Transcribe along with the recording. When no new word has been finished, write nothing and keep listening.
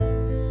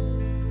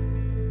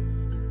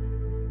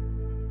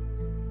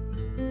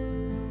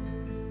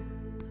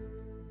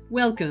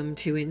Welcome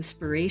to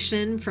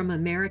Inspiration from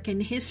American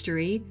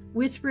History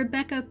with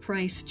Rebecca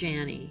Price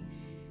Janney.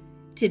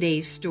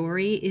 Today's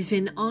story is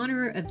in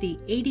honor of the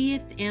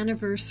 80th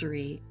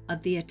anniversary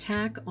of the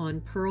attack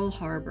on Pearl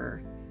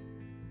Harbor.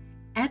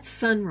 At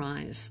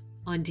sunrise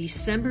on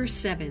December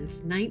 7,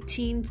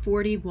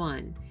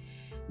 1941,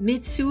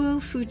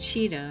 Mitsuo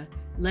Fuchida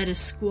led a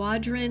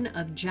squadron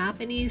of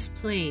Japanese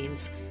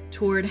planes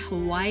toward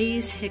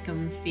Hawaii's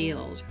Hickam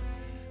Field.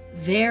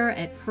 There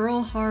at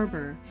Pearl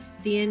Harbor,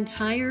 the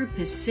entire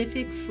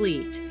Pacific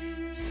Fleet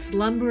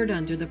slumbered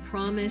under the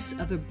promise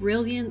of a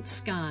brilliant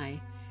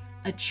sky,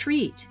 a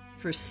treat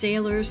for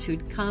sailors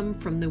who'd come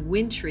from the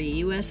wintry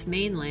U.S.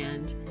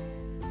 mainland.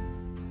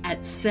 At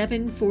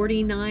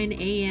 7:49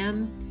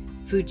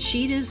 a.m.,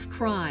 Fuchida's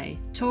cry,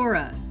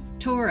 "Tora!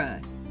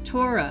 Tora!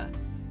 Tora!"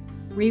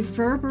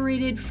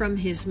 reverberated from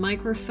his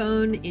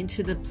microphone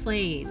into the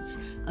planes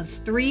of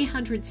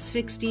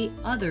 360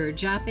 other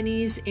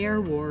Japanese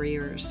air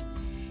warriors.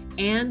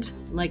 And,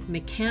 like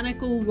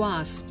mechanical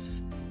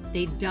wasps,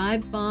 they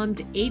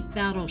dive-bombed 8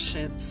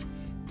 battleships,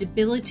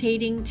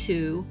 debilitating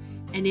 2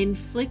 and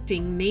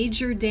inflicting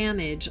major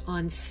damage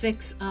on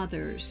 6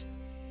 others.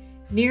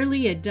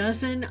 Nearly a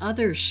dozen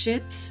other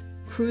ships,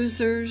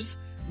 cruisers,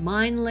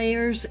 mine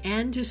layers,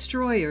 and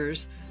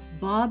destroyers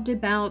bobbed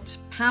about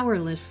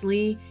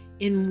powerlessly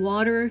in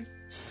water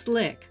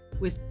slick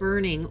with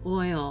burning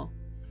oil.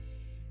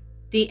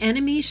 The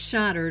enemy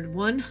shattered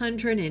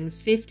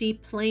 150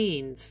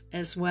 planes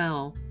as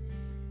well.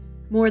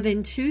 More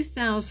than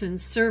 2,000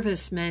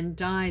 servicemen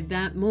died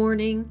that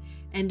morning,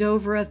 and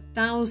over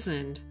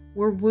 1,000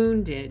 were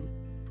wounded.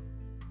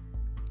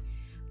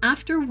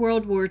 After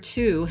World War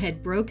II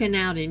had broken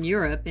out in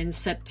Europe in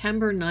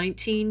September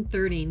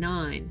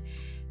 1939,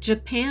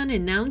 Japan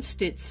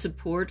announced its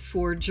support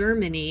for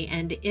Germany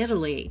and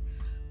Italy,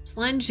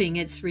 plunging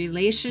its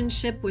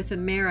relationship with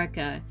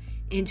America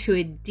into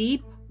a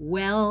deep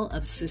well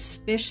of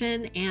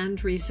suspicion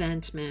and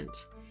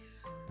resentment.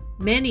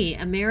 Many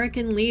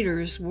American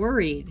leaders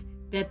worried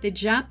that the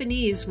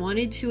Japanese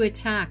wanted to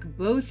attack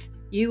both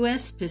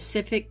U.S.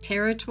 Pacific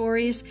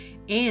territories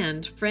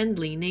and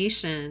friendly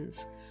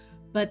nations,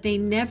 but they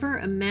never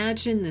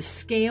imagined the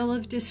scale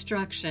of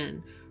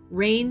destruction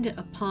rained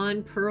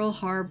upon Pearl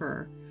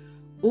Harbor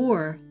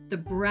or the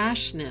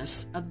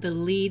brashness of the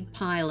lead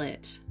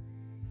pilot.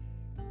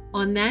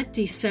 On that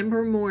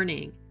December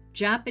morning,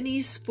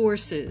 Japanese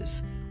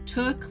forces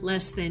took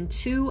less than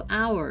 2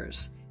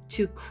 hours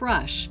to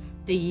crush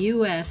the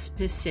U.S.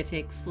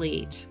 Pacific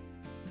Fleet.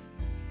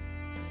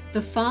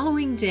 The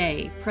following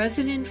day,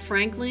 President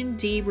Franklin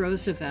D.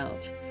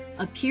 Roosevelt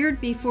appeared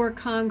before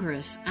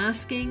Congress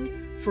asking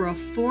for a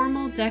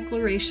formal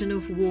declaration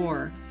of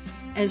war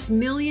as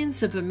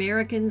millions of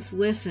Americans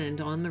listened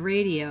on the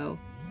radio.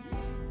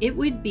 It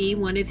would be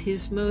one of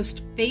his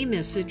most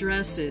famous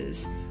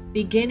addresses,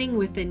 beginning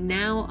with the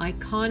now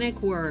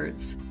iconic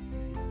words,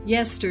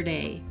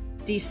 "Yesterday,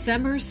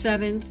 December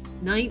 7th,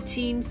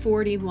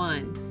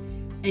 1941,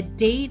 a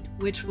date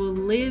which will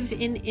live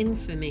in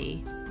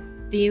infamy.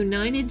 The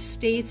United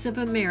States of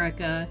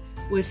America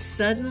was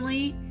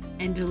suddenly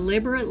and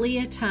deliberately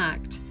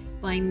attacked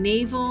by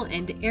naval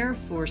and air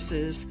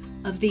forces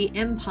of the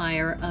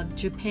Empire of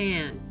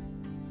Japan."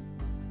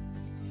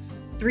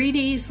 3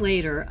 days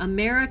later,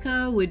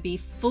 America would be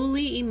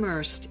fully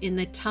immersed in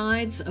the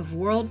tides of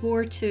World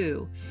War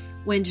II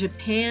when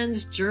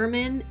Japan's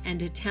German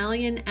and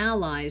Italian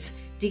allies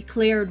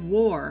declared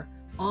war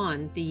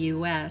on the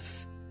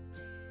U.S.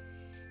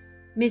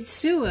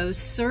 Mitsuo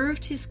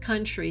served his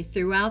country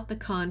throughout the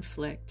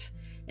conflict,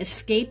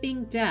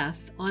 escaping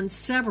death on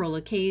several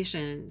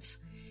occasions.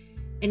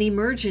 An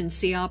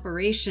emergency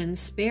operation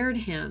spared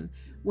him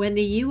when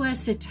the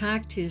U.S.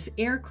 attacked his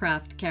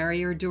aircraft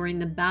carrier during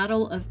the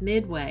Battle of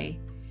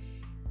Midway,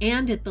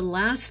 and at the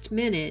last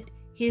minute,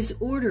 his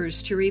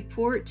orders to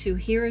report to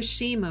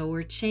Hiroshima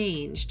were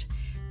changed,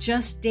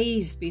 just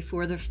days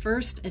before the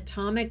first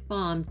atomic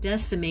bomb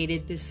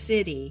decimated the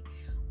city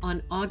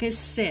on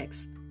August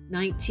 6,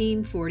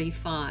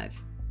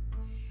 1945.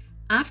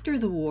 After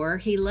the war,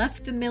 he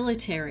left the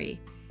military,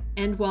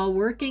 and while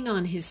working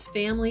on his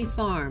family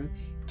farm,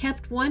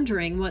 kept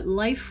wondering what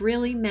life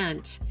really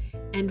meant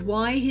and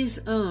why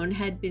his own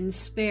had been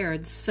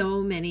spared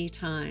so many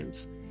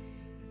times.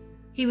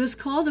 He was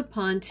called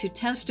upon to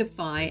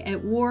testify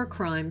at war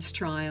crimes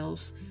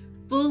trials,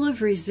 full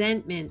of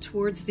resentment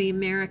towards the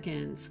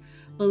Americans,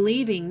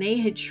 believing they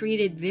had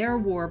treated their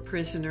war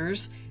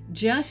prisoners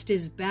just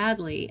as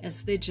badly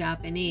as the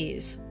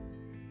Japanese.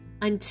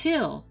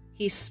 Until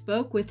he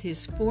spoke with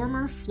his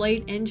former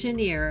flight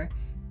engineer,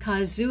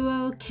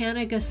 Kazuo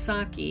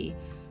Kanagasaki,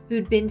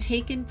 who'd been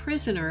taken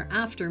prisoner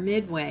after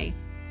Midway.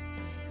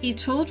 He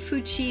told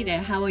Fuchida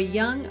how a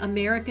young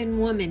American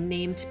woman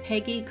named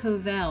Peggy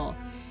Covell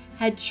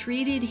had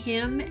treated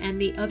him and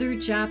the other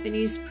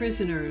Japanese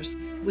prisoners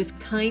with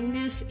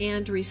kindness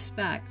and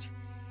respect.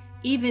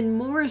 Even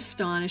more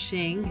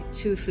astonishing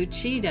to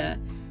Fuchida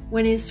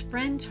when his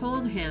friend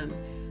told him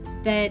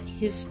that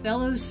his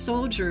fellow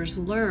soldiers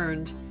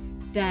learned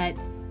that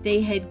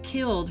they had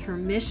killed her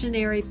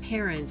missionary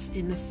parents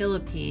in the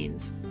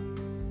Philippines.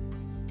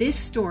 This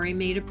story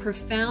made a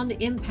profound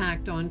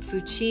impact on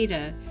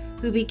Fuchida,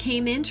 who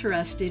became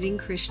interested in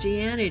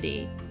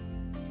Christianity.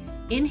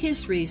 In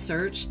his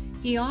research,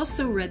 he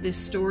also read the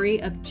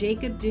story of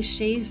Jacob de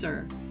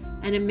Shazer,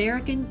 an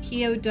American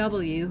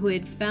POW who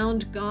had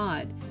found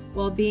God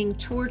while being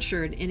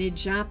tortured in a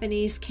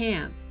Japanese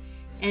camp,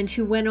 and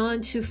who went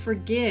on to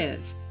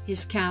forgive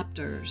his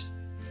captors.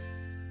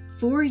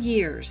 4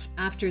 years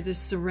after the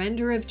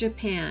surrender of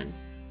Japan,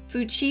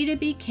 Fuchida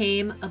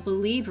became a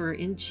believer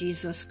in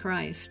Jesus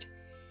Christ.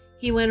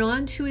 He went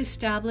on to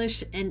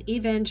establish an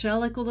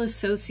evangelical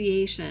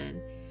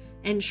association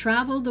and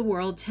traveled the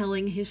world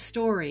telling his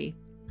story.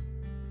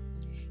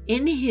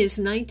 In his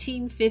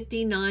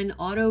 1959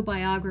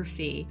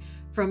 autobiography,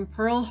 From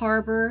Pearl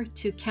Harbor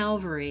to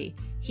Calvary,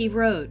 he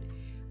wrote,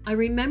 "I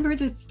remember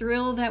the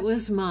thrill that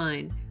was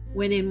mine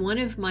when in one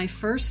of my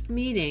first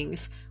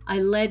meetings I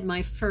led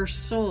my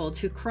first soul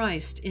to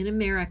Christ in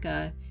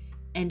America,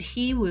 and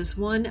he was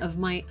one of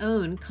my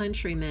own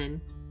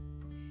countrymen."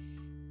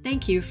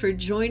 Thank you for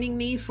joining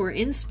me for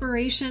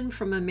Inspiration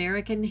from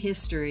American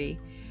History.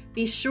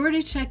 Be sure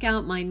to check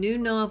out my new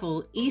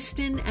novel,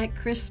 Easton at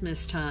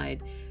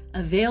Christmastide,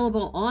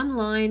 available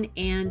online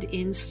and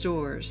in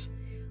stores.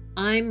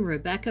 I'm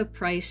Rebecca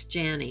Price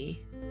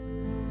Janney.